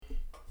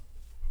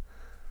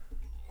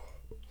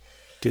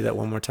Do that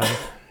one more time.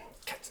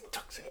 Cats and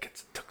ducks and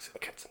cats and ducks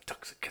and cats and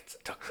ducks and cats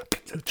and ducks and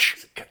cats and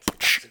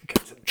ducks and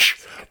cats and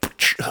ducks and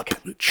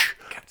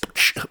cats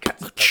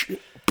and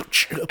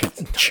ducks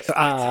and cats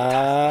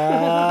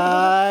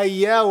and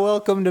Yeah,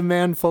 welcome to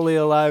Man Fully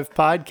Alive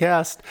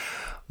podcast.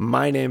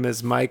 My name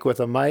is Mike with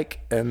a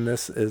mic, and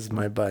this is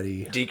my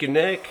buddy Deacon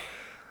Nick.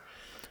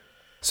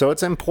 So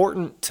it's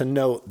important to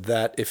note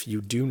that if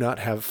you do not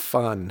have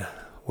fun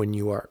when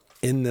you are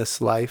in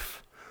this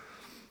life,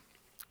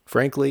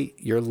 frankly,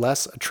 you're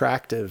less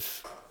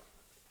attractive.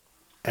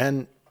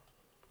 And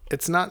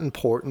it's not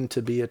important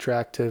to be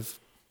attractive,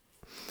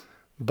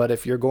 but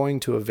if you're going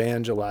to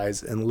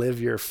evangelize and live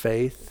your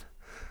faith,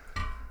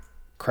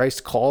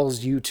 Christ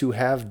calls you to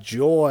have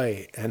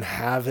joy and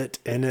have it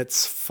in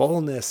its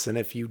fullness. And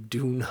if you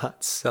do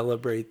not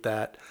celebrate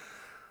that,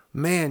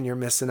 man, you're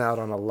missing out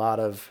on a lot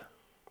of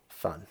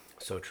fun.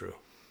 So true.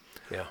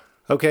 Yeah.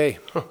 Okay.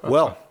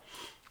 Well,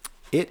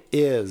 it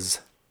is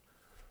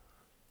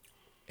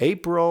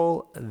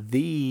April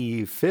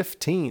the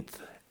 15th,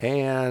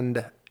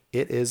 and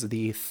it is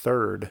the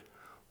third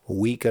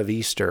week of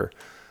Easter.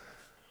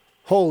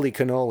 Holy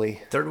cannoli.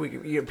 Third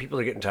week, people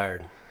are getting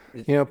tired.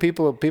 You know,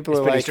 people are been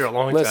like, Easter a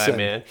long listen, time,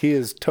 man. He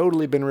has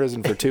totally been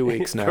risen for 2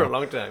 weeks now. For a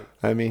long time.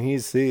 I mean, he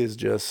is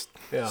just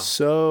Yeah.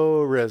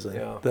 so risen.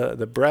 Yeah.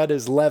 The bread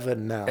is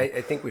leavened now.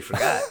 I think we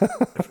forgot. I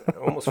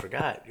almost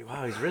forgot.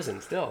 Wow, he's risen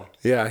still.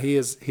 Yeah, he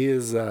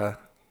is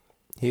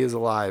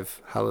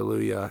alive.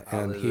 Hallelujah.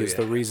 And he is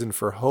the reason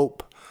for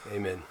hope.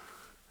 Amen.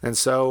 And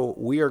so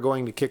we are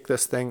going to kick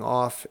this thing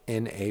off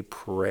in a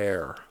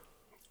prayer.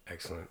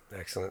 Excellent.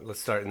 Excellent. Let's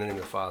start in the name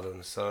of the Father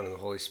and the Son and the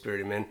Holy Spirit.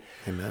 Amen.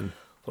 Amen.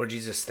 Lord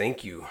Jesus,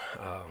 thank you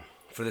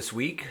for this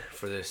week,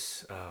 for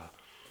this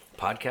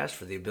podcast,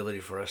 for the ability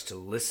for us to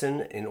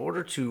listen in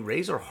order to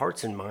raise our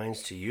hearts and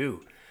minds to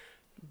you,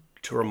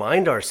 to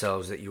remind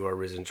ourselves that you are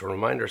risen, to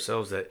remind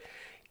ourselves that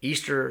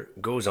Easter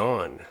goes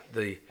on,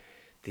 the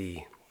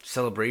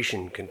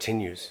celebration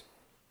continues.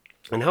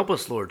 And help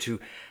us, Lord, to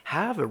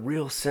have a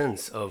real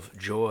sense of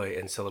joy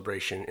and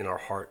celebration in our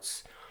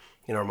hearts,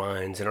 in our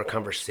minds, in our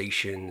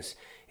conversations,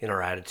 in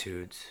our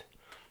attitudes.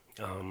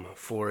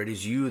 For it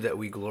is you that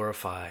we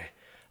glorify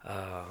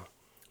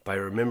by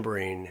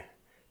remembering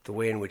the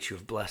way in which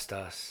you've blessed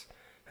us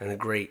and the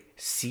great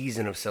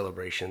season of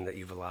celebration that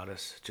you've allowed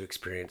us to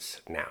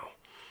experience now.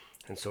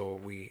 And so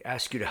we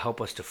ask you to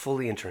help us to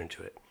fully enter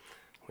into it.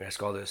 We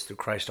ask all this through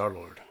Christ our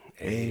Lord.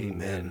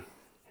 Amen.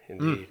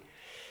 Indeed.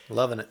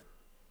 Loving it.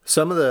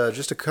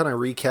 Just to kind of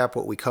recap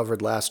what we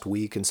covered last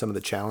week and some of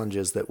the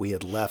challenges that we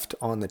had left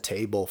on the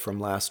table from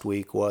last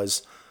week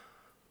was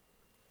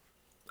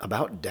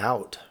about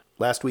doubt.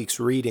 Last week's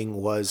reading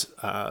was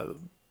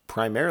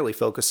primarily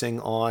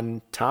focusing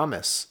on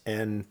Thomas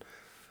and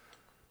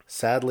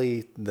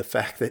sadly the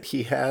fact that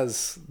he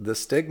has the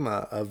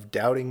stigma of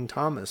doubting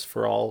Thomas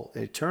for all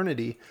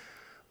eternity.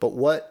 But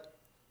what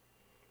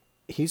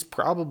he's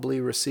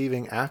probably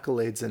receiving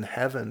accolades in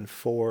heaven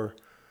for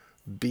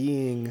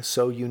being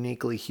so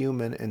uniquely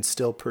human and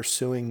still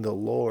pursuing the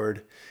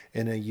Lord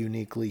in a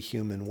uniquely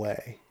human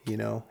way, you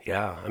know?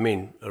 Yeah, I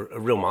mean, a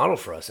real model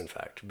for us, in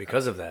fact,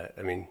 because of that.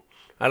 I mean,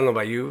 I don't know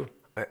about you.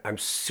 I'm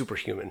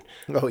superhuman.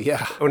 Oh,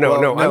 yeah. Oh,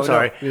 no, I'm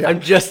sorry. No, yeah.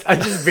 I'm just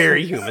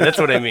very human. That's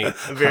what I mean.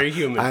 I'm very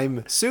human.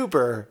 I'm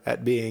super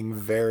at being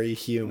very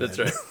human. That's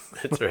right.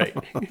 That's right.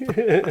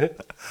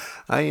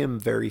 I am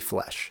very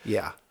flesh.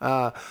 Yeah.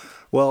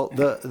 Well,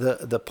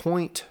 the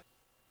point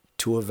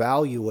to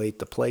evaluate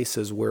the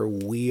places where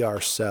we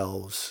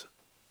ourselves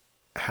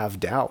have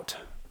doubt.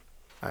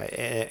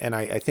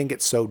 I think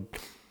it's so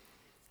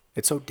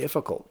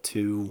difficult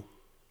to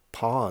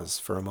pause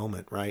for a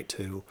moment, right?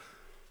 To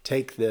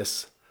take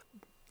this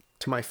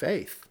to my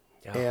faith.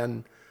 Yeah.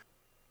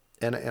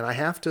 And I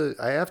have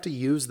to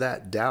use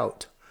that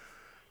doubt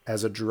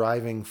as a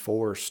driving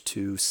force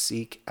to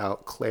seek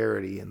out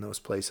clarity in those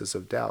places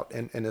of doubt.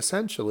 And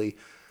essentially,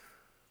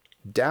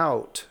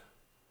 doubt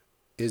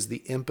is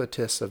the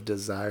impetus of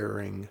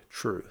desiring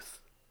truth.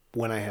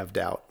 When I have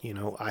doubt,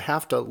 I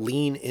have to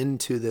lean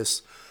into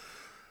this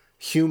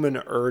human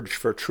urge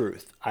for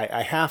truth.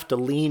 I have to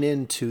lean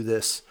into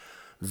this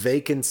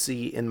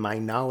vacancy in my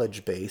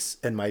knowledge base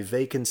and my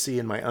vacancy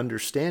in my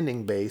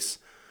understanding base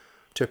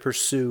to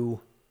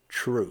pursue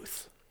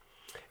truth.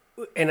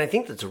 And I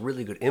think that's a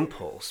really good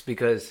impulse,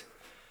 because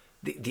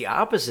the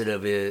opposite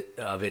of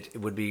it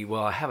would be,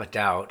 well, I have a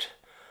doubt.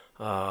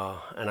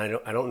 And I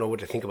don't know what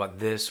to think about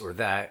this or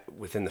that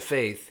within the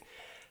faith,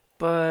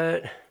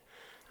 but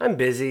I'm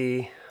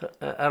busy.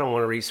 I don't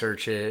want to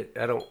research it.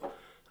 I don't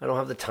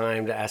have the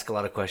time to ask a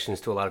lot of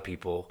questions to a lot of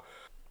people.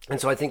 And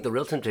so I think the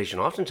real temptation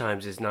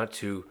oftentimes is not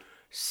to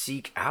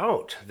seek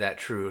out that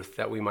truth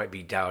that we might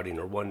be doubting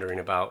or wondering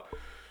about,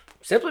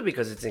 simply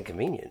because it's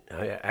inconvenient.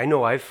 I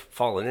know I've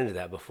fallen into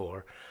that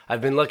before.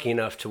 I've been lucky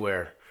enough to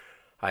where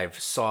I've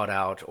sought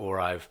out or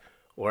I've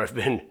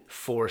been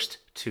forced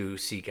to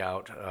seek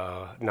out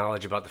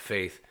knowledge about the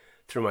faith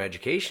through my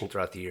education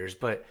throughout the years.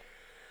 But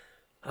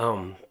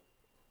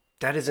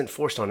that isn't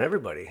forced on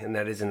everybody, and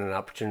that isn't an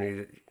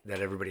opportunity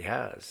that everybody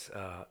has.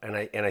 And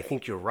I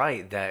think you're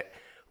right that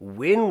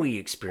when we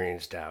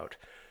experience doubt,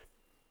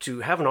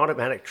 to have an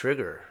automatic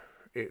trigger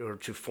or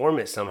to form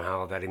it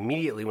somehow that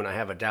immediately when I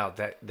have a doubt,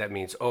 that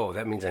means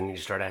I need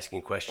to start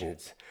asking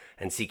questions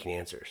and seeking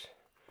answers.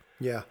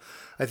 Yeah,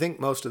 I think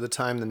most of the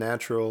time the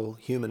natural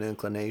human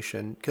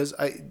inclination, because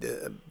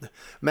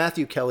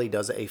Matthew Kelly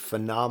does a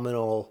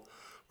phenomenal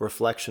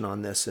reflection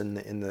on this in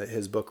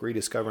his book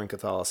Rediscovering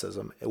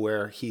Catholicism,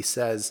 where he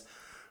says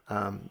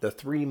the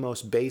three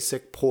most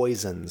basic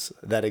poisons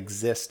that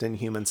exist in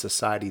human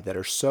society that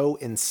are so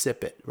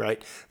insipid,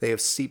 right? They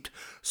have seeped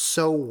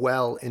so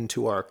well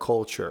into our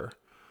culture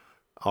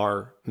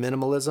are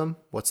minimalism,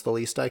 what's the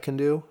least I can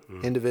do?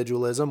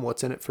 Individualism,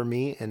 what's in it for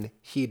me? And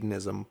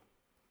hedonism,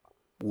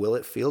 will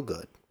it feel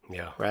good?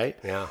 Yeah. Right?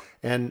 Yeah.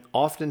 And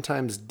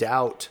oftentimes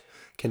doubt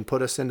can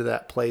put us into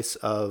that place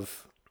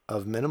of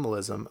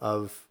minimalism,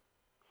 of,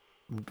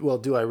 well,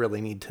 do I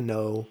really need to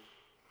know?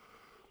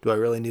 Do I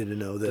really need to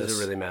know this? Does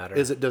it really matter?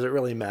 Does it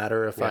really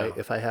matter if Yeah.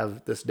 I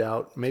have this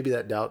doubt? Maybe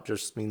that doubt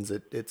just means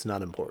that it's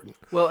not important.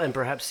 Well, and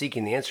perhaps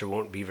seeking the answer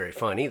won't be very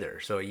fun either.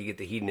 So you get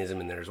the hedonism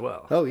in there as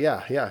well. Oh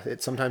yeah, yeah.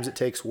 Sometimes it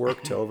takes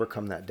work to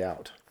overcome that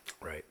doubt.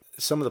 Right.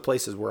 Some of the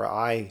places where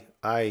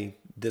even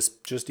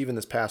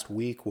this past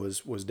week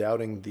was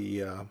doubting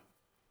the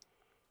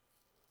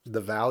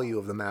value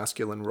of the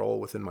masculine role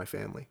within my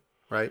family.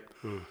 Right.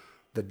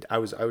 I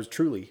was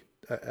truly.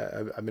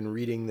 I've been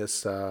reading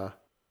this.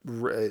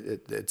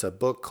 It's a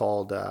book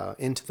called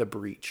Into the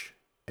Breach,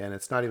 and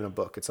it's not even a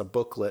book. It's a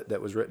booklet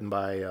that was written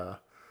by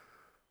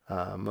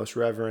Most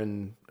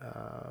Reverend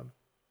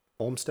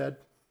Olmsted.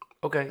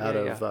 Okay. Out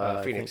of Phoenix.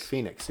 I think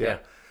Phoenix, yeah.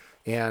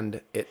 And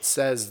it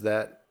says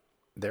that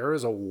there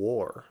is a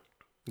war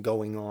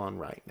going on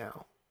right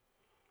now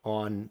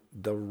on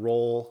the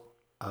role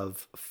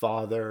of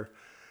father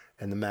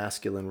and the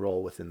masculine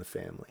role within the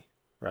family,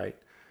 right?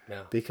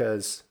 Yeah.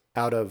 Because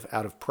out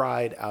of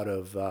pride, out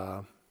of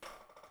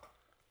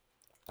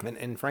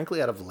and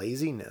frankly out of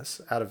laziness,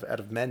 out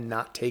of men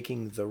not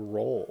taking the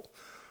role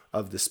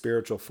of the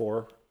spiritual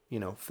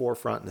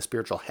forefront and the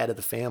spiritual head of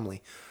the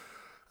family.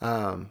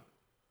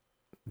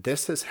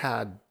 This has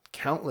had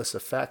countless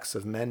effects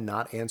of men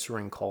not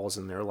answering calls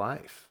in their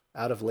life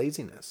out of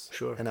laziness,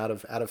 Sure, and out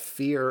of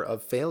fear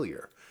of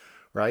failure,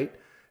 right?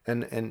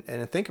 And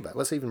think about it.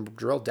 Let's even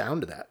drill down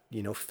to that.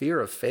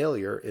 Fear of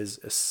failure is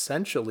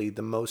essentially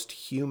the most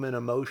human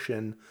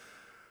emotion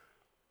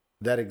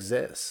that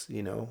exists.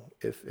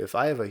 If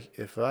I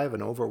have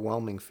an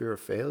overwhelming fear of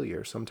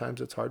failure,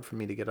 sometimes it's hard for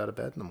me to get out of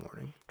bed in the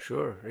morning.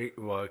 Sure.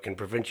 Well, it can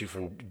prevent you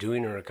from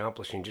doing or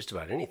accomplishing just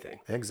about anything.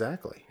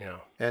 Exactly. Yeah.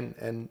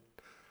 And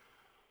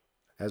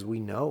as we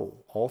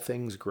know, all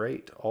things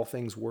great, all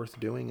things worth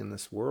doing in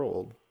this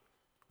world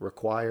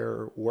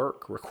require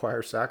work,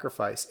 require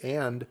sacrifice,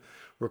 and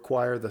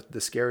require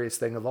the scariest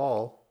thing of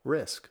all,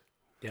 risk.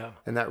 Yeah.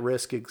 And that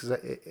risk it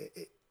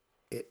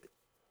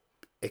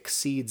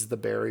exceeds the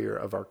barrier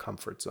of our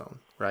comfort zone,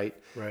 right?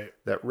 Right.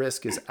 That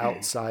risk is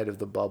outside of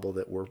the bubble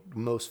that we're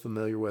most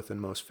familiar with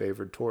and most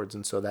favored towards.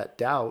 And so that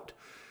doubt,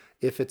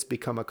 if it's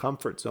become a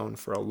comfort zone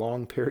for a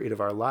long period of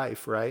our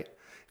life, right?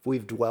 If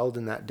we've dwelled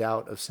in that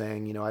doubt of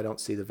saying, I don't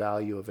see the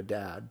value of a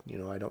dad,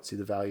 I don't see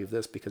the value of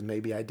this because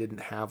maybe I didn't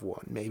have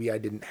one. Maybe I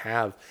didn't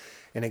have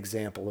an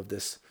example of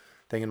this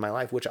thing in my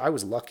life, which I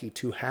was lucky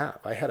to have.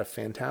 I had a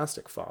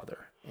fantastic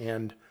father.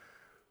 And,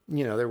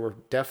 there were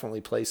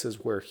definitely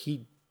places where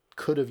he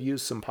could have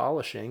used some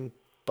polishing,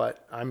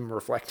 but I'm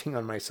reflecting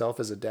on myself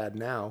as a dad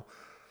now.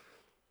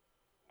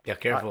 Yeah,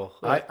 careful.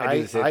 I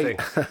do the same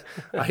thing.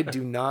 I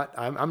do not.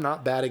 I'm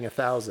not batting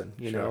 1,000,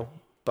 Sure.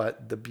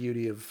 But the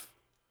beauty of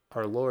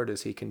our Lord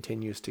is He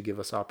continues to give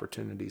us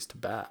opportunities to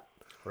bat.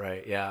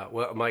 Right. Yeah.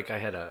 Well, Mike, I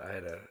had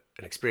an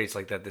experience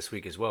like that this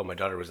week as well. My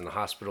daughter was in the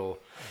hospital,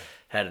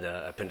 had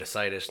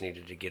appendicitis,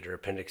 needed to get her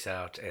appendix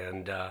out,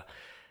 and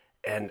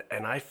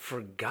I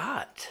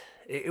forgot.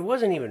 It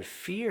wasn't even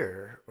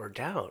fear or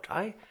doubt.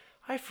 I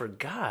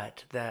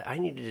forgot that I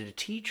needed to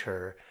teach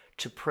her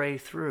to pray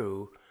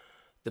through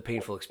the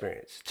painful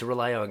experience, to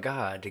rely on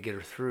God to get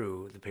her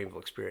through the painful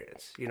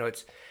experience.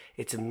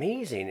 It's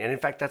amazing. And in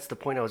fact, that's the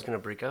point I was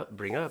going to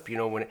bring up.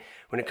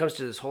 When it comes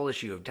to this whole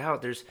issue of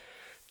doubt, there's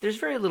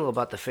very little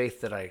about the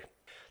faith that I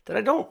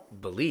don't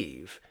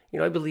believe.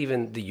 I believe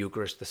in the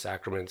Eucharist, the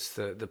sacraments,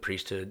 the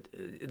priesthood,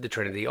 the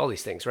Trinity, all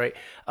these things, right?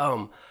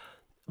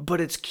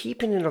 But it's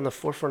keeping it on the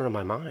forefront of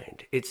my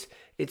mind. It's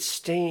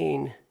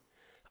staying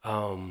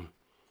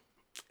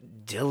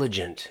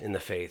diligent in the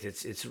faith.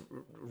 It's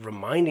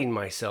reminding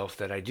myself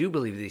that I do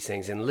believe these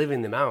things and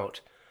living them out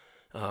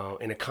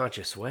in a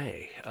conscious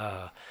way.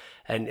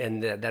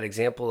 And that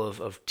example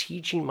of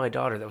teaching my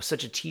daughter, that was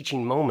such a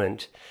teaching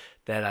moment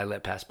that I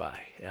let pass by.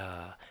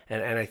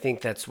 And I think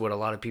that's what a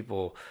lot of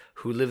people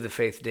who live the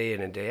faith day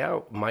in and day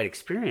out might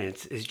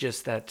experience, is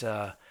just that,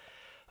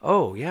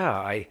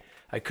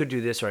 I could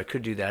do this or I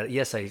could do that.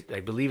 Yes, I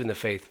believe in the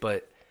faith,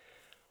 but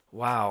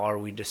wow, are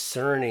we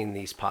discerning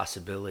these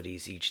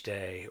possibilities each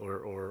day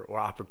or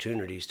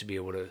opportunities to be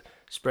able to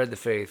spread the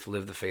faith,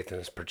 live the faith in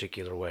this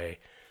particular way,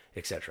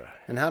 etc.?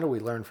 And how do we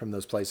learn from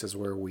those places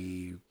where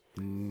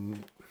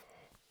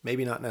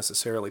maybe not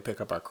necessarily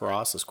pick up our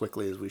cross as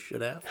quickly as we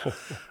should have,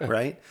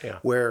 right? Yeah.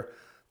 Where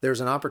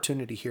there's an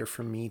opportunity here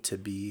for me to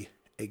be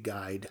a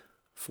guide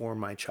for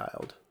my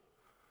child,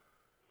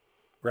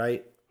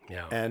 right?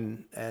 Yeah.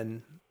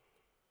 And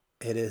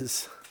it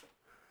is,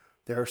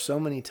 there are so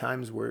many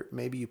times where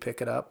maybe you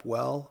pick it up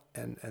well,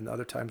 and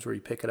other times where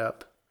you pick it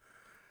up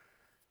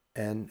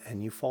and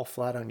you fall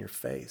flat on your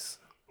face.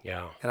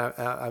 Yeah. And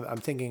I'm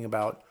thinking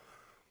about,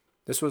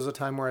 this was a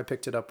time where I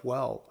picked it up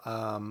well.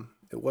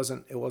 It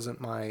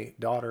wasn't my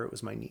daughter, it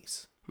was my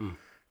niece.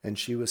 And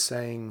she was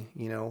saying,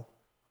 you know,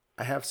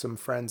 I have some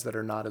friends that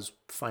are not as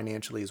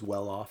financially as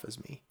well off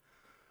as me,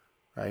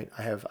 right?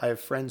 I have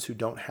friends who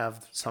don't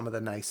have some of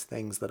the nice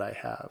things that I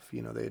have.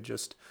 You know, they had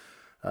just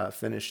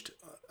finished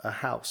a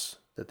house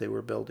that they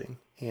were building,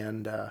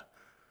 and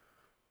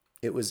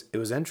it was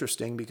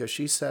interesting because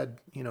she said,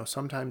 you know,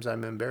 sometimes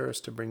I'm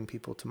embarrassed to bring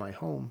people to my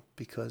home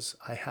because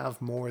I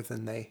have more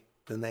than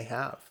they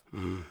have.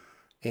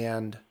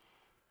 And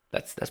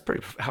That's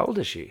pretty. How old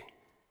is she?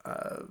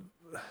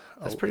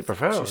 That's pretty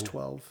profound. She's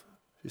 12.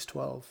 She's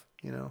 12,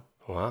 you know.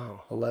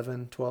 Wow.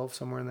 11, 12,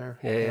 somewhere in there.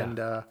 Yeah. And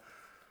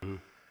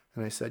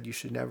and I said, you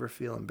should never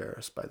feel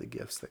embarrassed by the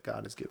gifts that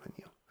God has given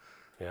you.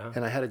 Yeah.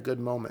 And I had a good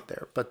moment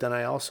there. But then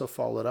I also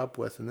followed up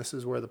with, and this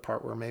is where the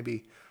part where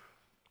maybe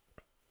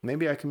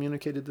I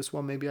communicated this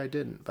well, maybe I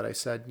didn't. But I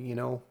said, you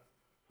know,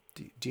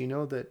 do you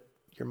know that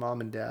your mom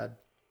and dad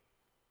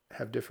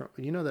have different,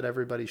 you know that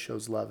everybody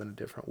shows love in a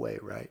different way,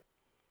 right?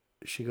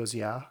 She goes,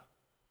 yeah.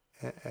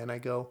 And I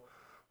go,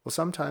 well,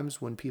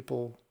 sometimes when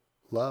people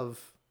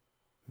love,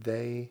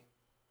 they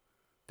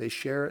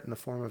share it in the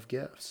form of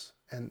gifts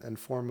and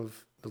form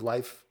of the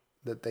life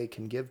that they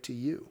can give to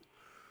you,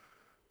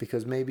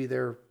 because maybe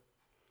they're,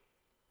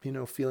 you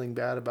know, feeling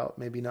bad about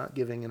maybe not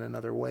giving in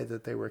another way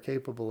that they were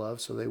capable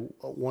of. So they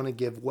want to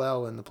give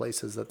well in the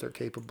places that they're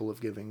capable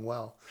of giving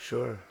well.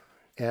 Sure.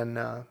 And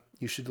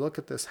you should look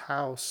at this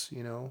house,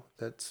 you know,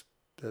 that's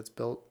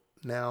built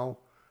now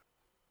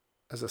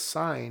as a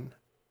sign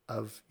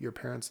of your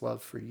parents'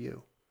 love for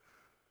you.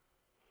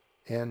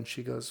 And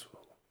she goes,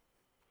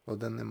 well,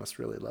 then they must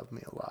really love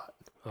me a lot.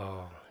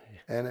 Oh.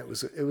 And it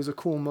was a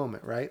cool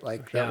moment, right?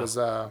 Like that Yeah. was,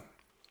 and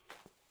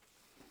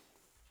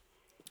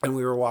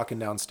we were walking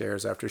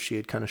downstairs after she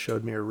had kind of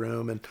showed me her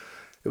room, and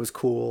it was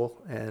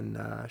cool. And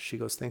she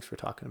goes, thanks for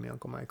talking to me,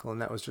 Uncle Michael.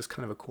 And that was just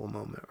kind of a cool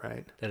moment,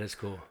 right? That is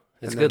cool.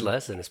 It's a And good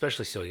lesson,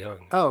 especially so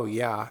young. Oh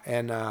yeah.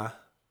 And,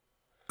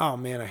 oh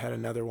man, I had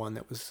another one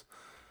that was,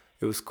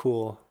 it was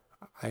cool.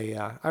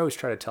 I always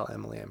try to tell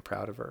Emily I'm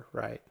proud of her,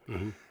 right?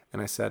 Mm-hmm.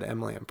 And I said,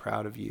 Emily, I'm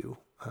proud of you.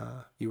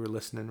 You were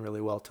listening really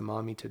well to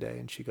Mommy today.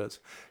 And she goes,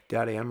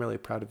 Daddy, I'm really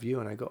proud of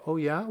you. And I go, oh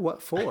yeah,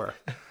 what for?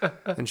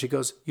 And she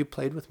goes, you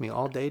played with me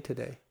all day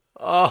today.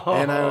 Oh.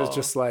 And I was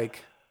just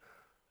like,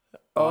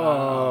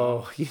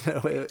 oh, you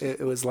know,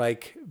 it was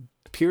like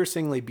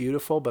piercingly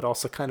beautiful, but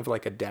also kind of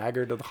like a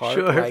dagger to the heart.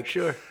 Sure, like,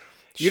 sure.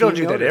 You don't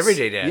do that every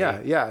day,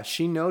 Daddy. Yeah.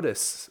 She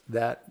noticed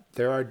that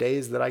there are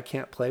days that I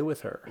can't play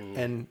with her.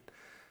 And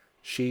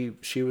she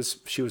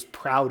was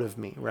proud of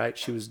me, right?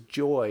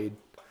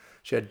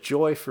 She had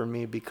joy for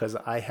me because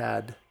I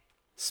had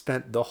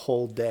spent the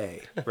whole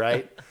day,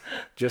 right?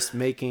 Just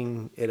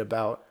making it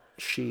about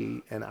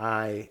she and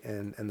I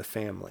and the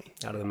family.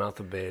 Out of the mouth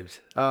of babes.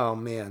 Oh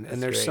man.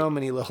 And there's great. so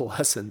many little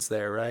lessons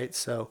there, right?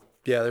 So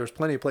yeah, there was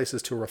plenty of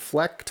places to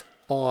reflect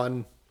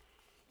on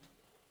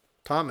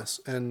Thomas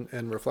and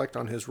reflect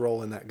on his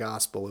role in that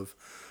gospel of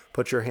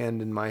put your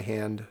hand in my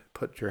hand,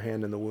 put your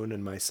hand in the wound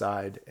in my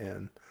side,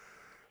 and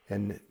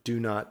do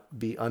not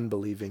be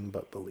unbelieving,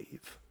 but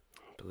believe.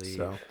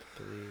 Believe.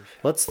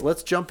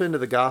 Let's jump into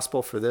the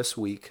gospel for this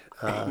week.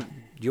 Do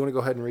you want to go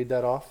ahead and read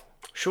that off?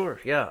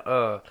 Sure,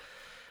 yeah.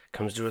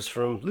 Comes to us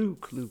from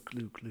Luke.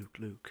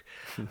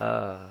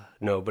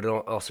 No, but in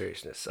all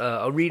seriousness,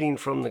 a reading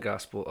from the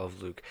Gospel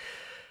of Luke.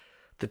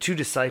 The two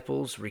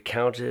disciples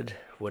recounted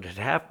what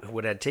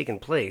had taken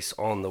place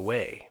on the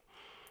way,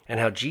 and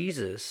how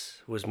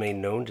Jesus was made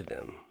known to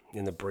them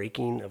in the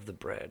breaking of the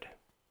bread.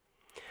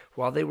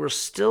 While they were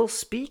still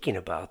speaking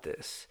about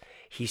this,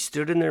 he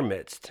stood in their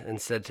midst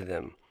and said to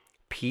them,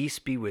 "Peace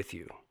be with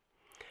you."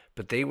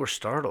 But they were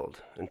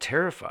startled and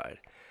terrified,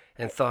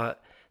 and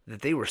thought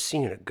that they were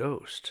seeing a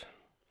ghost.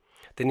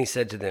 Then he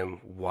said to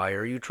them, "Why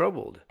are you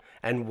troubled?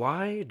 And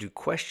why do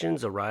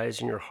questions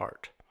arise in your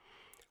heart?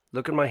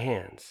 Look at my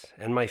hands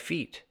and my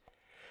feet,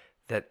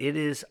 that it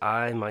is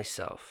I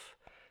myself.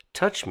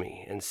 Touch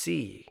me and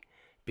see,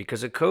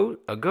 because a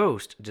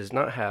ghost does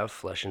not have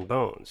flesh and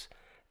bones,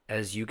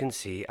 as you can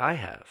see I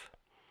have."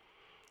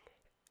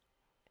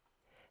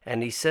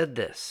 And he said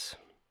this.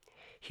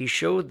 He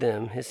showed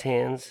them his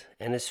hands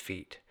and his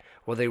feet,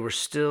 while they were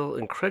still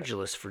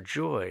incredulous for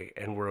joy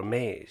and were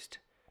amazed.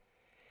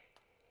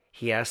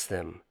 He asked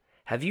them,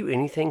 "Have you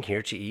anything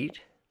here to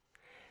eat?"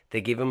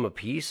 They gave him a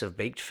piece of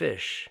baked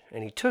fish,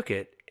 and he took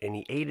it and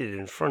he ate it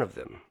in front of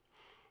them.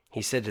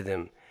 He said to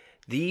them,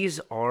 "These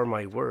are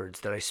my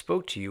words that I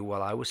spoke to you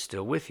while I was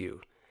still with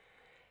you,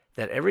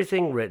 that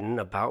everything written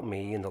about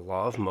me in the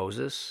law of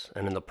Moses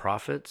and in the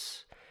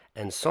prophets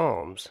and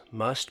Psalms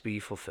must be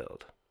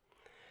fulfilled."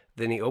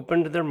 Then he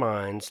opened their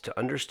minds to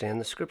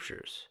understand the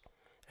Scriptures.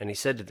 And he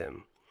said to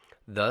them,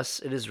 Thus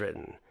it is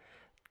written,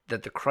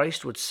 that the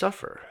Christ would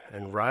suffer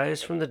and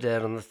rise from the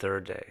dead on the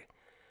third day,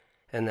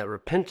 and that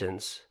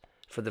repentance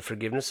for the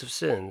forgiveness of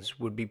sins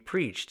would be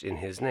preached in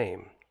his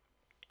name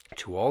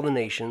to all the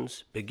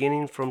nations,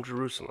 beginning from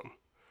Jerusalem.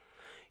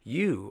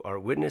 You are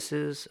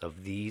witnesses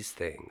of these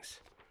things.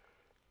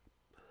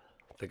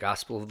 The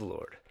Gospel of the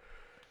Lord.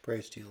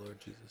 Praise to you,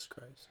 Lord Jesus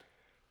Christ.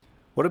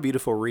 What a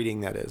beautiful reading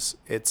that is.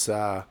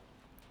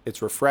 It's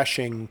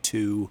refreshing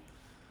to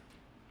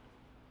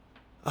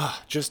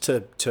just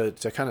to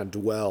kind of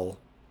dwell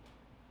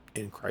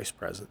in Christ's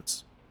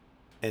presence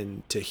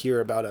and to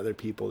hear about other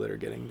people that are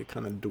getting to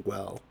kind of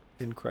dwell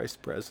in Christ's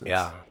presence.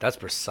 Yeah, that's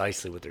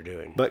precisely what they're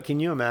doing. But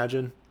can you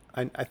imagine?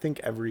 I think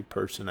every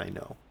person I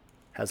know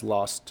has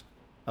lost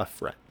a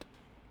friend,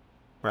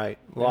 right?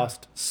 Yeah.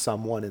 Lost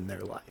someone in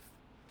their life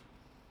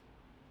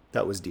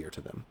that was dear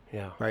to them.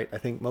 Yeah. Right? I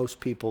think most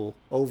people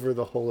over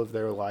the whole of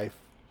their life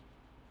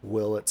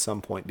will at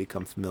some point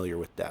become familiar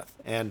with death.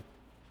 And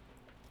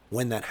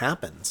when that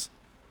happens,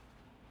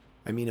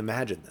 I mean,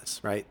 imagine this,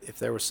 right? If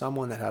there was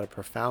someone that had a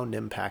profound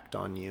impact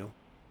on you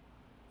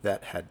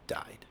that had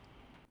died,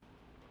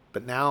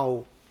 but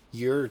now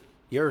you're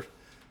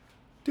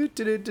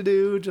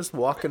just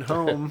walking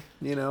home,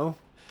 you know?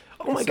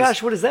 Oh my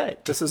gosh, what is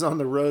that? This is on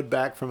the road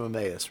back from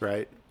Emmaus,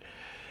 right?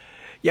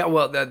 Yeah,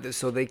 well,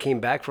 so they came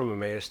back from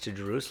Emmaus to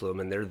Jerusalem,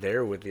 and they're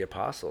there with the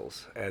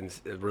apostles, and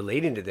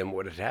relating to them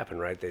what had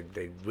happened, right?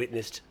 They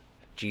witnessed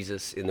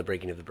Jesus in the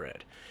breaking of the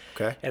bread.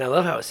 Okay. And I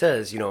love how it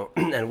says,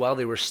 and while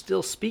they were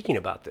still speaking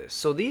about this,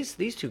 so these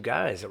two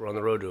guys that were on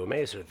the road to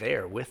Emmaus are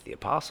there with the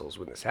apostles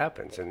when this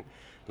happens, and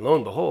lo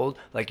and behold,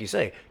 like you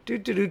say,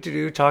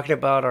 talking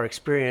about our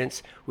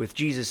experience with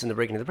Jesus in the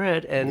breaking of the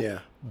bread,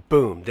 and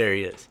boom, there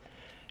he is.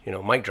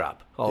 Mic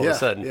drop all of a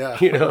sudden.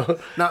 Yeah.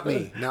 Not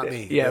me.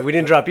 Yeah, we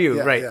didn't drop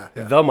you, right? Yeah.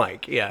 The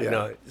mic.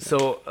 Yeah.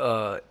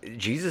 So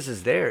Jesus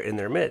is there in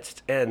their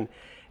midst, and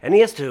he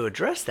has to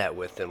address that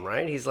with them,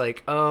 right? He's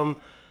like,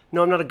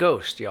 no, I'm not a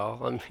ghost,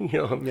 y'all.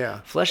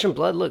 I'm flesh and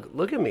blood.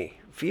 Look at me,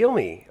 feel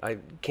me.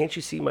 Can't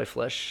you see my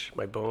flesh,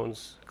 my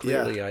bones?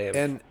 Clearly, I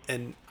am.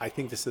 And I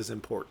think this is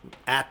important.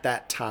 At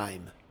that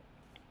time,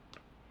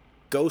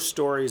 ghost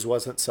stories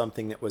wasn't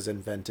something that was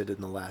invented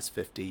in the last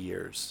 50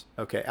 years.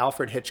 Okay,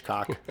 Alfred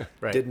Hitchcock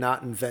Right. did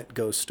not invent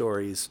ghost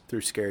stories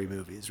through scary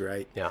movies,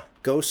 right? Yeah.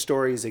 Ghost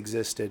stories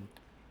existed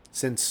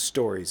since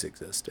stories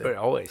existed. But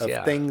always, of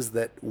yeah. things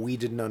that we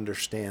didn't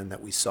understand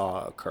that we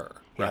saw occur,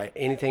 right?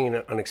 Yeah, anything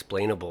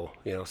unexplainable.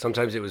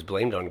 Sometimes it was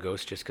blamed on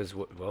ghosts just because,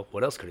 well,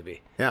 what else could it be?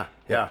 Yeah.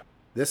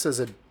 This is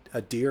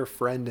a dear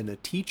friend and a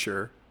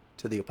teacher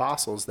to the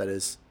apostles that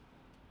is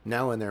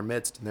now in their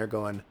midst, and they're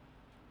going,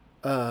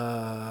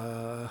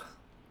 Now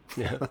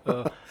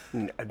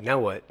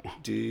what?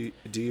 do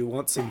you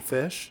want some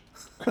fish?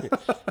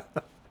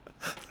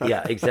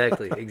 Yeah,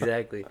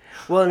 exactly.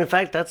 Well, and in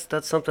fact,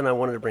 that's something I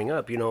wanted to bring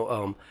up.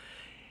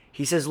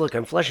 He says, "Look,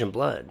 I'm flesh and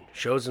blood."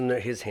 Shows him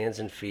his hands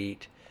and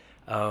feet,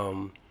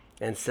 and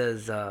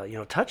says,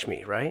 "Touch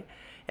me," right?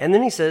 And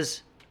then he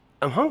says,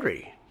 "I'm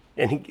hungry,"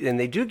 and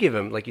they do give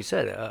him, like you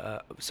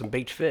said, some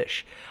baked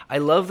fish. I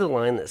love the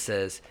line that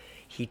says,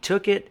 "He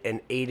took it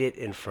and ate it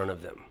in front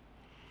of them."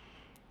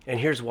 And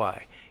here's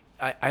why.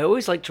 I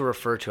always like to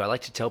I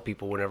like to tell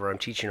people whenever I'm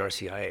teaching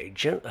RCIA,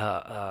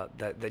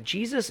 that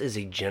Jesus is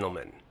a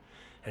gentleman.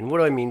 And what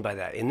do I mean by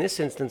that? In this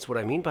instance, what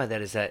I mean by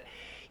that is that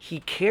he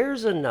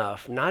cares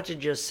enough not to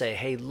just say,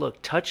 hey,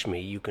 look, touch me,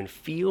 you can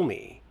feel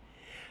me.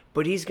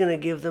 But he's going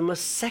to give them a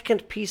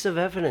second piece of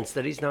evidence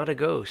that he's not a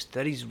ghost,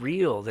 that he's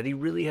real, that he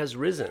really has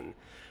risen,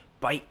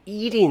 by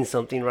eating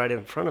something right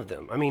in front of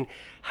them. I mean,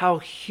 how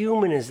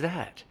human is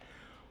that?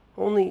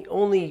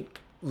 Only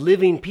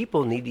living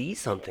people need to eat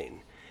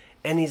something.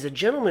 And he's a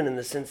gentleman in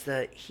the sense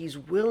that he's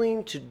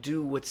willing to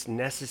do what's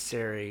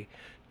necessary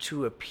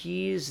to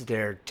appease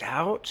their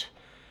doubt,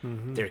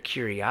 their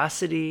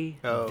curiosity,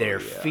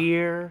 their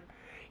fear.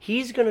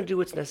 He's going to do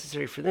what's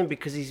necessary for them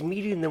because he's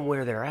meeting them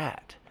where they're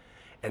at.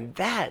 And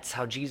that's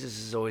how Jesus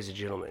is always a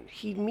gentleman.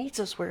 He meets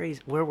us where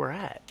we're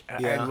at.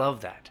 I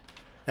love that.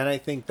 And I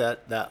think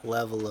that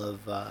level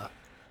of,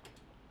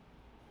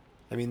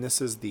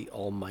 this is the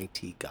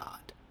Almighty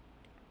God,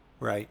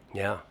 right?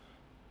 Yeah.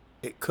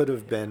 It could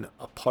have been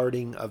a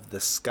parting of the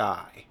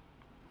sky.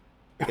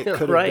 It could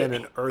have Right. been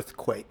an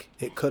earthquake.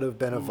 It could have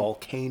been a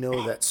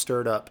volcano that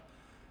stirred up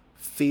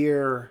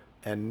fear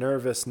and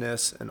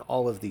nervousness and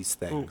all of these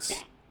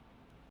things.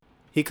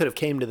 He could have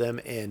came to them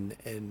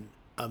in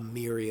a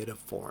myriad of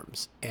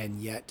forms, and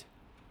yet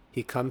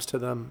he comes to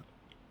them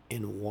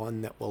in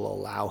one that will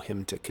allow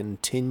him to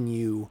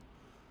continue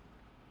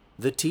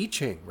the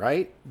teaching,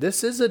 right?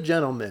 This is a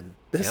gentleman.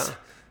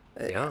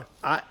 Yeah.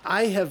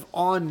 I have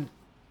on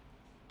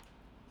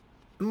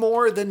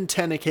more than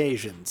 10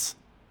 occasions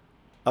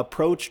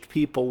approached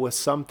people with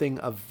something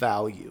of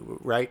value,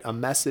 right? A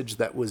message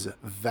that was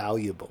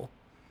valuable,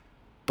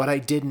 but I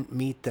didn't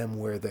meet them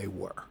where they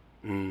were,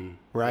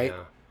 right?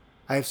 Yeah.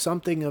 I have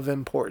something of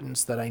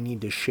importance that I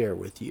need to share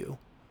with you.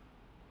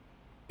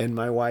 and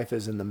my wife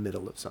is in the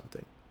middle of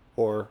something,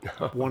 or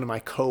one of my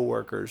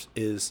coworkers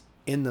is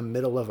in the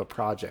middle of a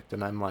project,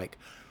 and I'm like,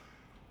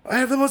 I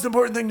have the most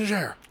important thing to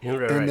share.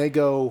 Right. They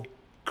go,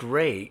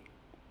 great.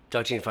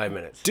 Talk to you in 5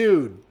 minutes.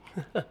 dude,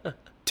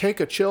 take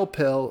a chill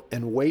pill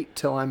and wait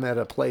till I'm at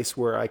a place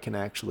where I can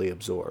actually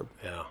absorb.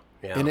 Yeah.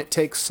 Yeah. And it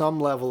takes some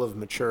level of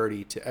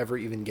maturity to ever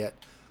even get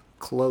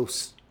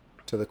close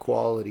to the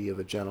quality of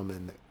a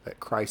gentleman that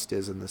Christ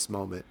is in this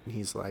moment. And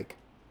he's like,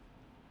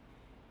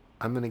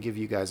 I'm going to give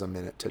you guys a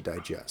minute to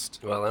digest.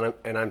 Well,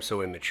 and I'm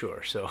so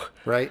immature, so.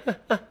 Right?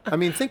 I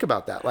mean, think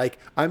about that. Like,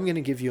 I'm going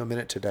to give you a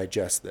minute to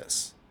digest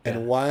this.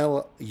 And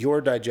while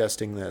you're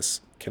digesting this,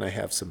 can I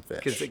have some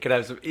fish? Can I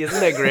have some, isn't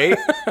that great?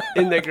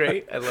 Isn't that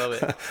great? I love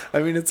it.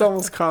 I mean, it's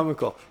almost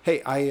comical.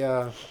 Hey,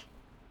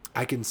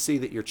 I can see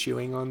that you're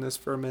chewing on this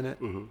for a minute.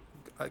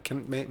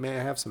 May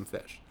I have some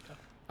fish?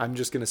 I'm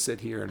just going to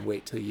sit here and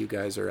wait till you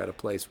guys are at a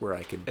place where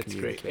I can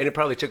communicate. Great. And it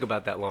probably took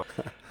about that long.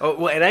 Oh,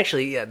 well, and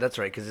actually, yeah, that's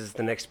right, because it's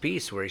the next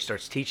piece where he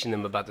starts teaching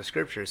them about the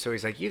scriptures. So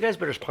he's like, you guys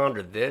better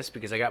ponder this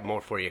because I got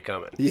more for you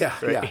coming. Yeah,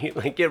 right? yeah.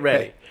 Like, get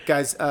ready. Hey,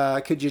 guys,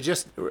 could you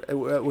just,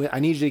 I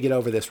need you to get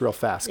over this real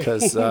fast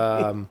because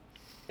I'm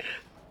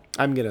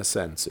going to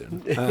ascend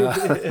soon.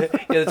 Yeah,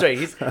 that's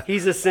right.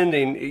 He's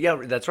ascending.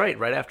 Yeah, that's right.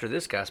 Right after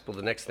this gospel,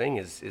 the next thing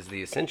is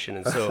the ascension.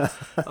 And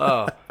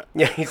so,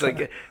 yeah, he's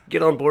like,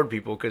 get on board,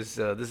 people, because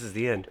this is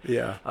the end.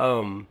 Yeah.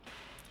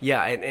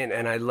 Yeah,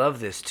 and I love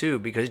this too,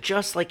 because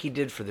just like he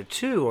did for the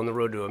two on the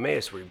road to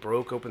Emmaus, where he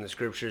broke open the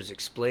scriptures,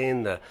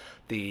 explained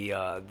the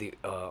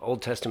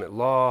Old Testament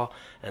law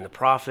and the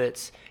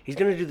prophets, he's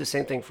going to do the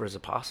same thing for his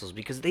apostles,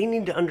 because they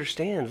need to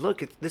understand.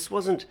 Look, this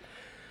wasn't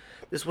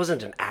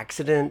an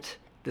accident.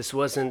 This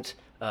wasn't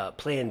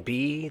plan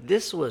B.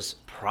 This was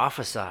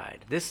prophesied.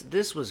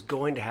 This was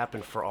going to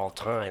happen for all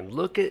time.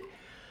 Look at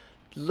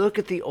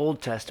the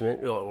Old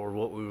Testament, or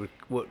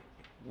what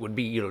would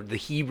be, the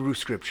Hebrew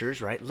scriptures,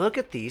 right? Look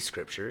at these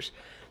scriptures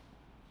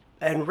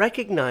and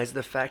recognize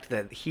the fact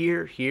that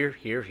here,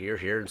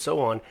 and so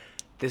on,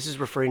 this is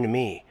referring to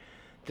me.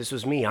 This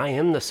was me. I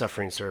am the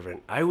suffering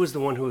servant. I was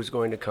the one who was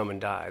going to come and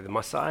die. The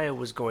Messiah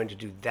was going to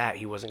do that.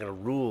 He wasn't going to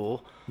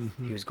rule.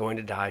 Mm-hmm. He was going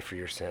to die for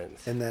your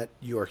sins. And that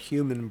your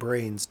human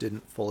brains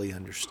didn't fully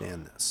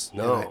understand this.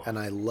 No. And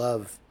I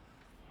love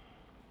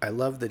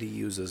that he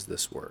uses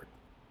this word.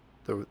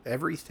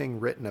 Everything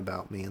written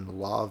about me in the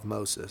law of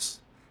Moses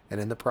and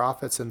in the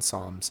prophets and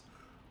Psalms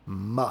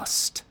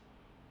must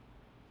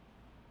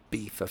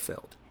be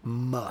fulfilled.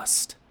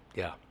 Must.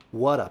 Yeah.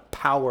 What a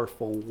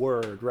powerful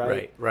word,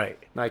 right? Right.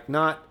 Like,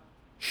 not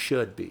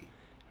should be.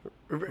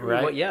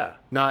 Right? Well, yeah.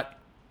 Not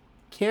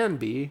can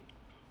be,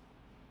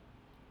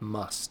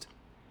 must.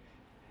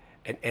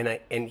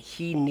 And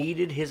he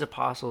needed his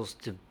apostles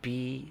to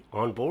be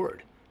on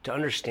board, to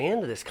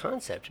understand this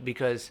concept,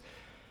 because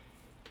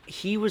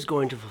he was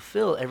going to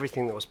fulfill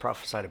everything that was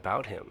prophesied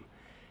about him.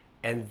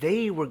 And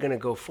they were going to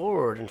go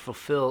forward and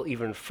fulfill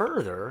even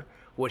further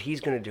what he's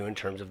going to do in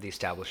terms of the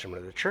establishment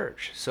of the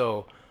church.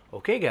 So,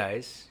 okay,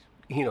 guys,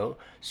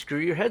 screw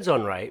your heads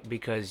on right,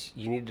 because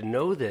you need to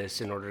know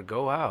this in order to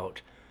go out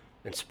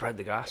and spread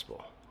the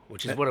gospel,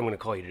 which is what I'm going to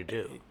call you to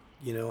do.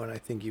 And I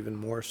think even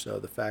more so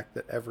the fact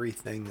that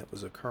everything that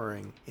was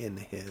occurring in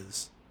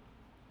his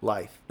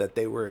life that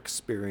they were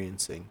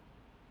experiencing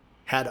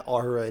had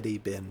already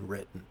been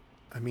written.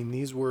 I mean,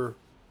 these were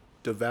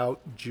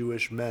devout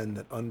Jewish men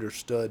that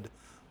understood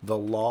the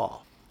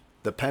law,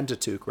 the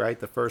Pentateuch, right?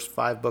 The first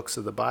 5 books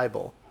of the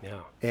Bible.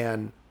 Yeah.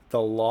 And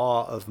the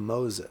law of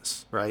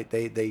Moses, right?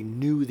 They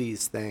knew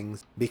these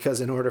things because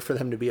in order for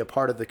them to be a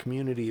part of the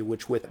community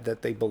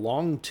that they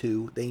belonged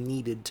to, they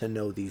needed to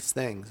know these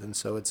things. And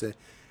so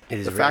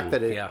the fact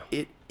that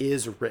it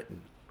is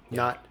written,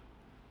 not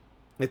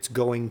it's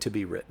going to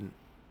be written.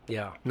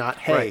 Yeah. Not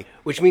hey. Right.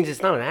 Which means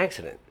it's not an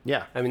accident.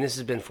 Yeah. I mean, this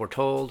has been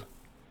foretold.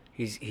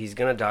 He's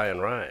going to die and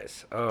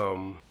rise.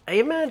 I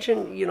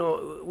imagine,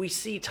 we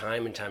see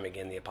time and time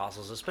again the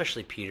apostles,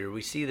 especially Peter,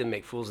 we see them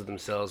make fools of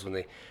themselves when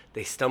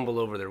they stumble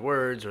over their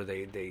words, or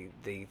they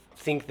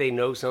think they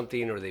know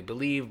something, or they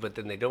believe, but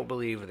then they don't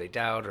believe, or they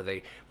doubt, or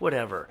they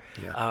whatever.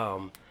 Yeah.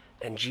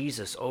 And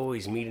Jesus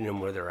always meeting them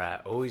where they're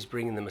at, always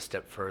bringing them a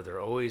step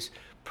further, always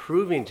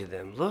proving to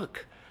them,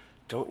 look,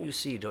 don't you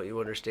see, don't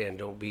you understand,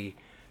 don't be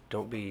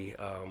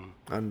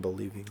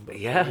unbelieving.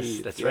 Yes,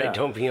 that's right.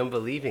 Don't be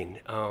unbelieving.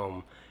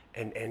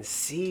 And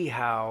see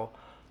how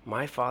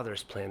my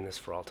Father's planned this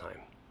for all time.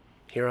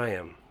 Here I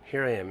am,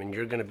 and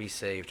you're going to be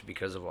saved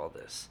because of all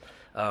this.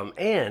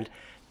 And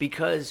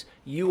because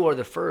you are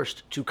the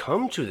first to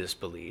come to this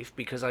belief,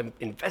 because I'm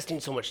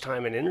investing so much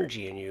time and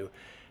energy in you,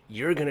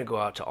 you're going to go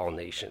out to all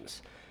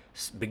nations,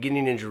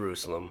 beginning in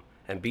Jerusalem,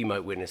 and be my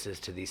witnesses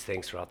to these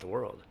things throughout the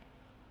world.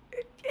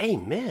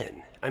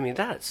 Amen. I mean,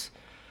 that's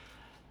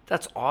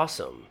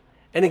awesome.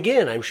 And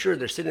again, I'm sure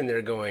they're sitting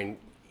there going,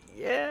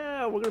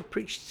 yeah, we're going to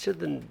preach to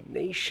the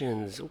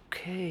nations.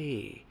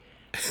 Okay.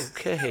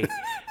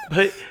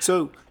 But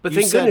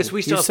thank goodness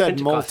we still you have said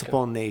Pentecost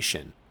multiple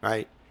nation,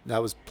 right?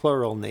 That was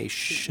plural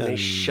nations.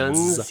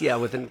 Nations, yeah,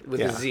 with a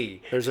Yeah.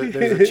 Z. There's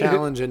a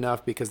challenge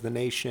enough because the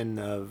nation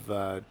of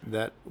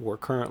that we're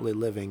currently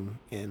living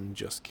in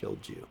just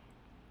killed you,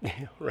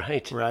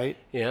 Right. right?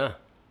 Yeah.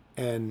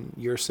 And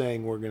you're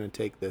saying we're going to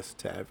take this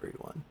to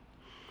everyone.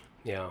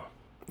 Yeah.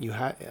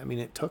 I mean,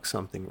 it took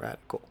something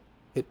radical.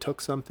 It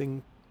took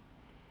something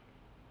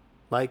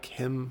like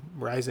him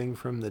rising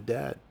from the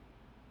dead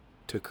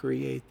to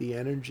create the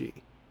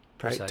energy,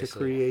 right? To Precisely.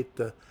 create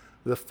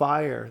the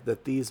fire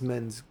that these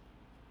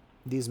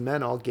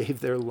men all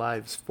gave their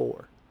lives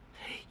for.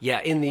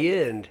 Yeah, in the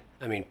end,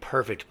 I mean,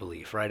 perfect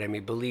belief, right? I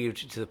mean,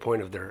 believed to the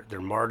point of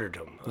their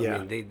martyrdom. I Yeah.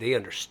 mean, they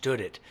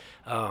understood it.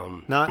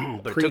 Not But it took a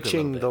little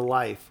preaching bit. the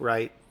life,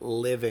 right?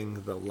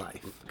 Living the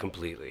life.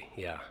 Completely.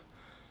 Yeah.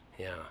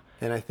 Yeah.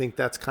 And I think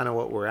that's kind of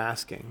what we're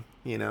asking,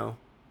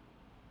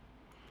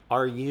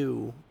 Are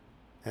you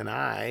and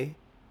I,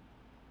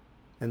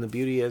 and the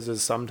beauty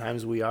is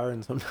sometimes we are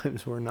and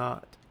sometimes we're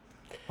not.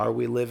 Are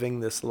we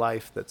living this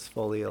life that's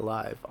fully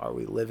alive? Are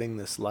we living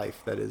this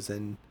life that is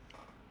in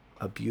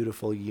a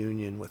beautiful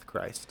union with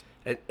Christ?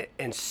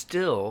 And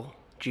still,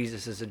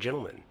 Jesus is a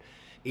gentleman.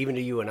 Even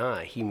to you and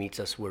I, he meets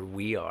us where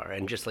we are.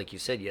 And just like you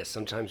said, yes,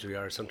 sometimes we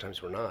are,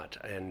 sometimes we're not.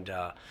 And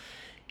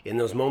in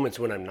those moments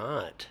when I'm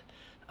not,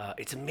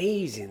 it's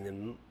amazing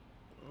the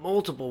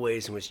multiple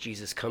ways in which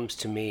Jesus comes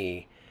to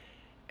me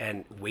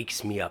and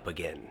wakes me up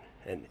again.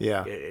 And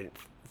Yeah. it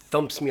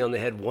thumps me on the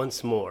head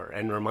once more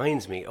and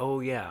reminds me, oh,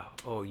 yeah,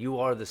 oh, you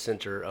are the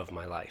center of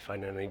my life. I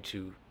need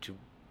to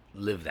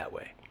live that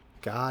way.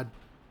 God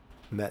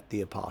met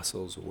the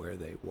apostles where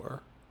they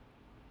were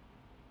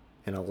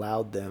and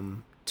allowed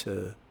them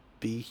to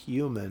be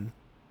human,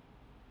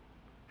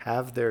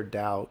 have their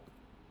doubt.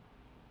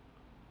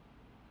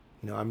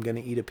 I'm going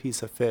to eat a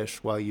piece of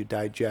fish while you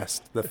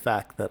digest the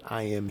fact that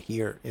I am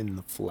here in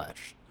the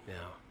flesh. Yeah.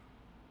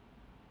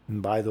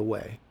 And by the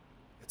way,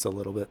 it's a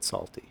little bit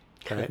salty,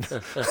 right?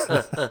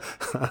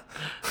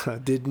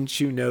 Didn't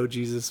you know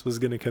Jesus was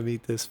going to come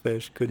eat this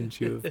fish? Couldn't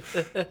you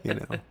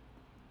have,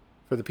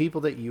 For the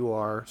people that you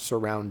are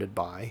surrounded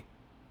by,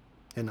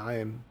 and I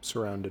am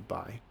surrounded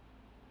by,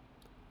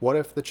 what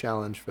if the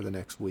challenge for the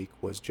next week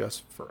was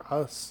just for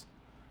us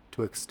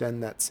to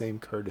extend that same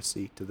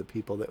courtesy to the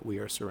people that we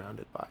are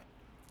surrounded by?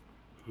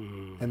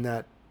 And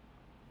that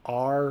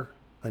our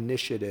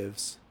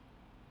initiatives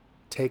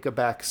take a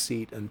back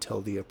seat until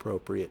the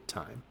appropriate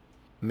time.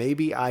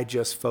 Maybe I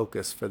just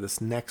focus for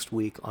this next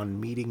week on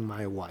meeting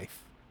my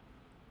wife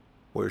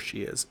where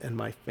she is, and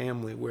my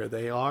family where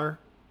they are,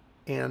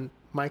 and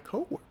my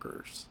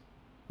coworkers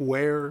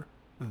where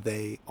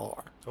they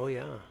are. Oh,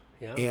 yeah.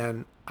 Yeah.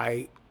 And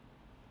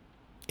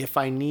if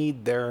I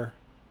need their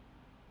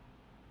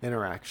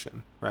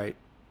interaction, right,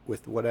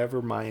 with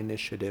whatever my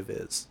initiative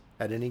is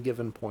at any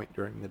given point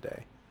during the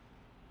day,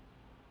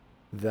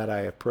 that I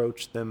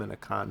approach them in a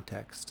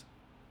context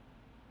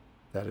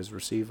that is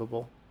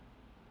receivable.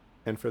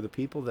 And for the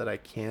people that I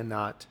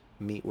cannot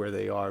meet where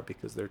they are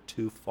because they're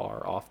too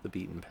far off the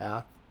beaten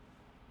path,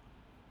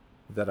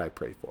 that I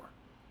pray for.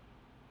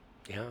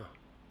 Yeah,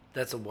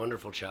 that's a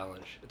wonderful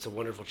challenge. It's a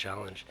wonderful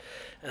challenge.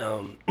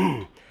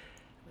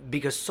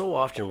 Because so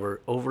often we're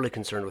overly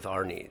concerned with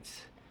our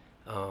needs.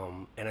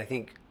 And I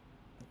think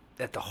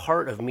at the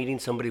heart of meeting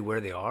somebody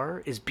where they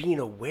are is being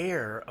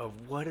aware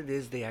of what it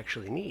is they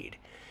actually need.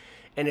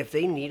 And if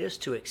they need us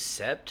to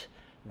accept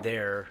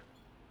their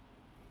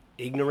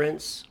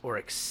ignorance or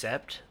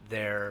accept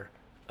their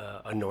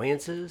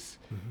annoyances,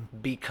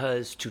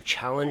 because to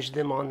challenge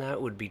them on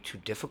that would be too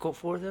difficult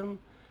for them,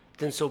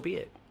 then so be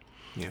it.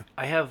 Yeah.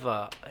 I have.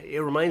 It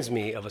reminds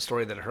me of a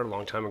story that I heard a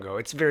long time ago.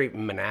 It's very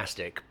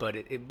monastic, but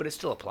it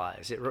still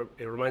applies. It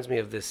reminds me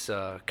of this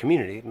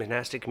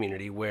monastic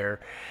community, where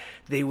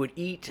they would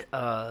eat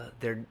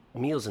their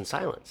meals in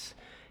silence,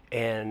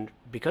 and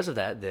because of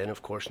that, then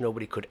of course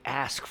nobody could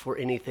ask for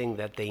anything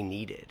that they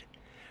needed,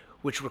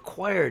 which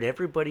required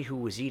everybody who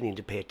was eating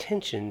to pay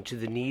attention to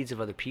the needs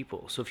of other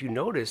people. So if you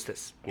notice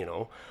that,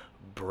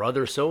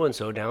 brother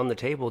so-and-so down the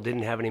table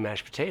didn't have any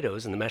mashed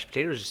potatoes, and the mashed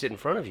potatoes are sitting in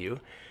front of you,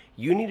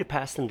 you need to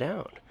pass them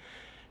down.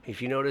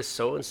 If you notice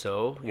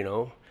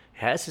so-and-so,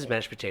 has his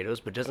mashed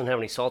potatoes but doesn't have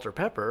any salt or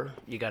pepper,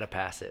 you got to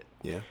pass it.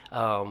 Yeah.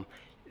 I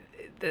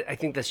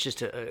think that's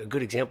just a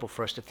good example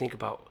for us to think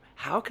about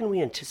how can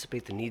we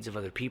anticipate the needs of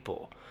other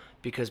people?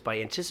 Because by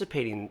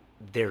anticipating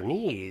their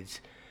needs,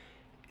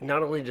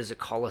 not only does it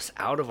call us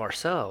out of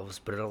ourselves,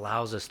 but it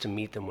allows us to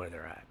meet them where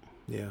they're at.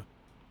 Yeah.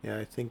 Yeah,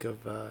 I think of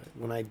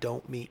when I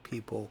don't meet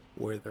people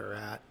where they're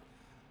at,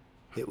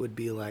 it would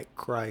be like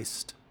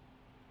Christ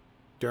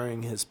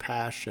during his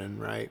passion,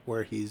 right?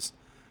 Where he's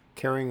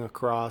carrying a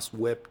cross,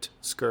 whipped,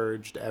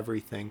 scourged,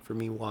 everything, for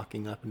me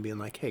walking up and being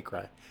like, hey,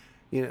 Christ,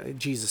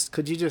 Jesus,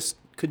 could you just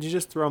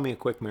throw me a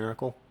quick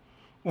miracle?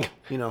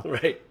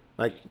 Right.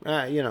 Like,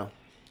 I know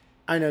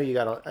you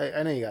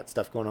got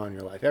stuff going on in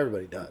your life.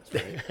 Everybody does,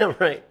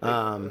 right?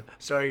 Right.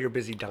 Sorry you're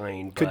busy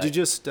dying. Could but... you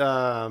just, do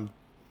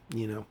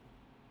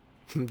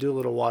a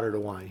little water to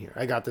wine here?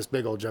 I got this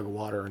big old jug of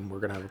water, and we're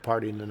gonna have a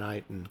party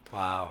tonight. And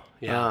wow.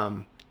 Yeah.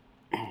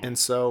 and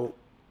so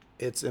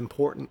it's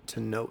important to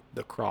note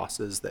the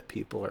crosses that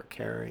people are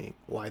carrying,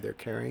 why they're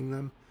carrying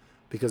them,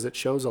 because it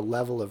shows a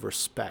level of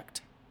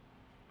respect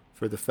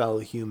for the fellow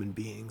human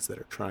beings that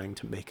are trying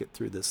to make it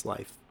through this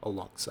life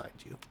alongside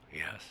you.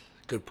 Yes.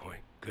 Good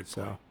point. Good point.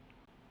 So,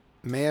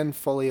 man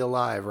fully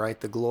alive, right?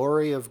 The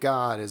glory of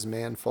God is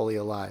man fully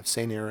alive.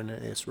 St.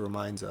 Irenaeus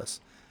reminds us.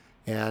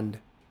 And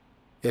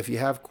if you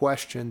have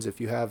questions,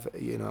 if you have,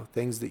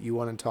 things that you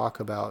want to talk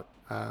about,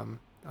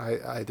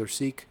 either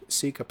seek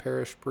a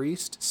parish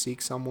priest,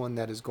 seek someone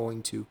that is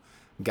going to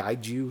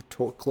guide you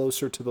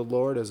closer to the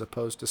Lord, as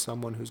opposed to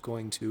someone who's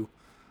going to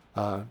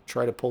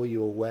try to pull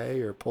you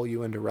away or pull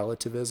you into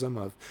relativism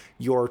of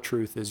your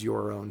truth is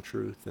your own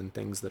truth and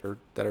things that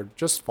are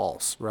just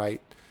false,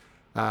 right?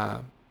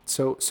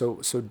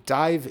 So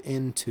dive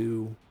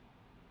into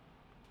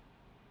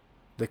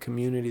the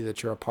community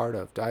that you're a part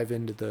of. Dive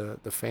into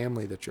the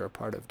family that you're a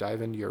part of.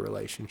 Dive into your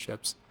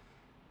relationships,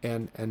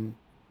 and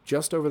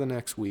just over the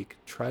next week,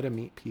 try to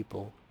meet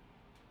people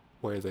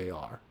where they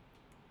are,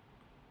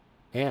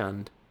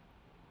 and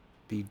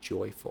be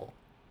joyful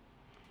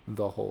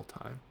the whole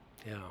time.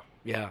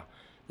 Yeah,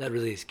 that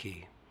really is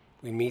key.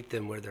 We meet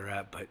them where they're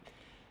at, but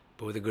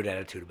with a good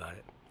attitude about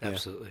it.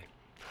 Absolutely.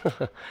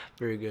 Yeah.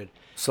 Very good.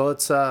 So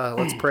let's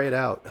pray it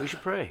out. We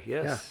should pray.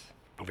 Yes.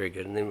 Yeah. Very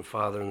good. In the name of the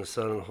Father and the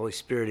Son and the Holy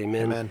Spirit.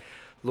 Amen. Amen.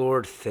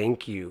 Lord,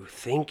 thank you.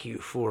 Thank you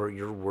for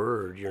your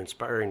word, your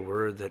inspiring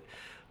word that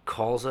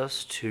calls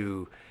us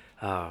to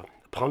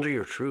ponder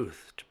your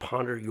truth, to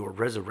ponder your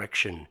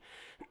resurrection,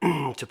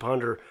 to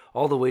ponder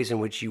all the ways in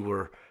which you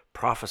were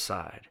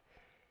prophesied,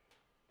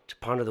 to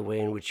ponder the way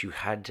in which you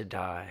had to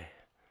die,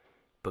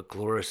 but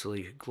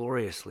gloriously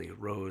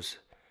rose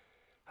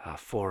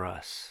for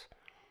us.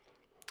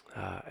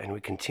 And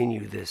we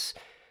continue this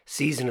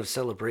season of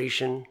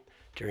celebration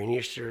during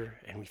Easter,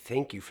 and we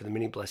thank you for the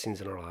many blessings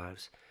in our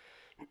lives.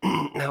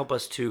 Help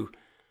us to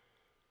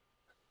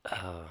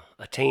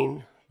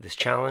attain this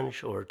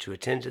challenge, or to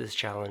attend to this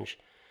challenge,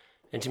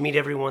 and to meet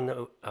everyone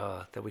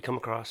that we come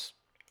across,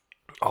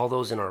 all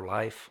those in our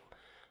life,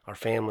 our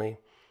family,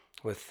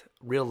 with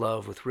real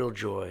love, with real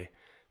joy,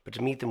 but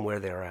to meet them where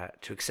they're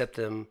at, to accept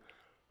them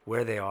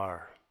where they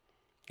are,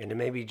 and to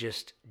maybe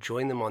just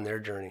join them on their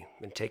journey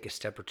and take a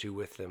step or two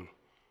with them.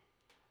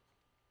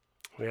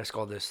 We ask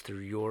all this through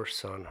your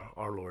Son,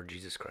 our Lord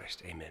Jesus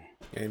Christ. Amen.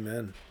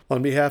 Amen.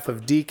 On behalf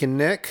of Deacon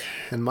Nick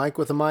and Mike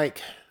with a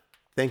mic,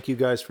 thank you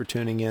guys for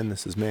tuning in.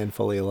 This is Man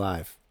Fully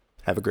Alive.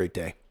 Have a great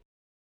day.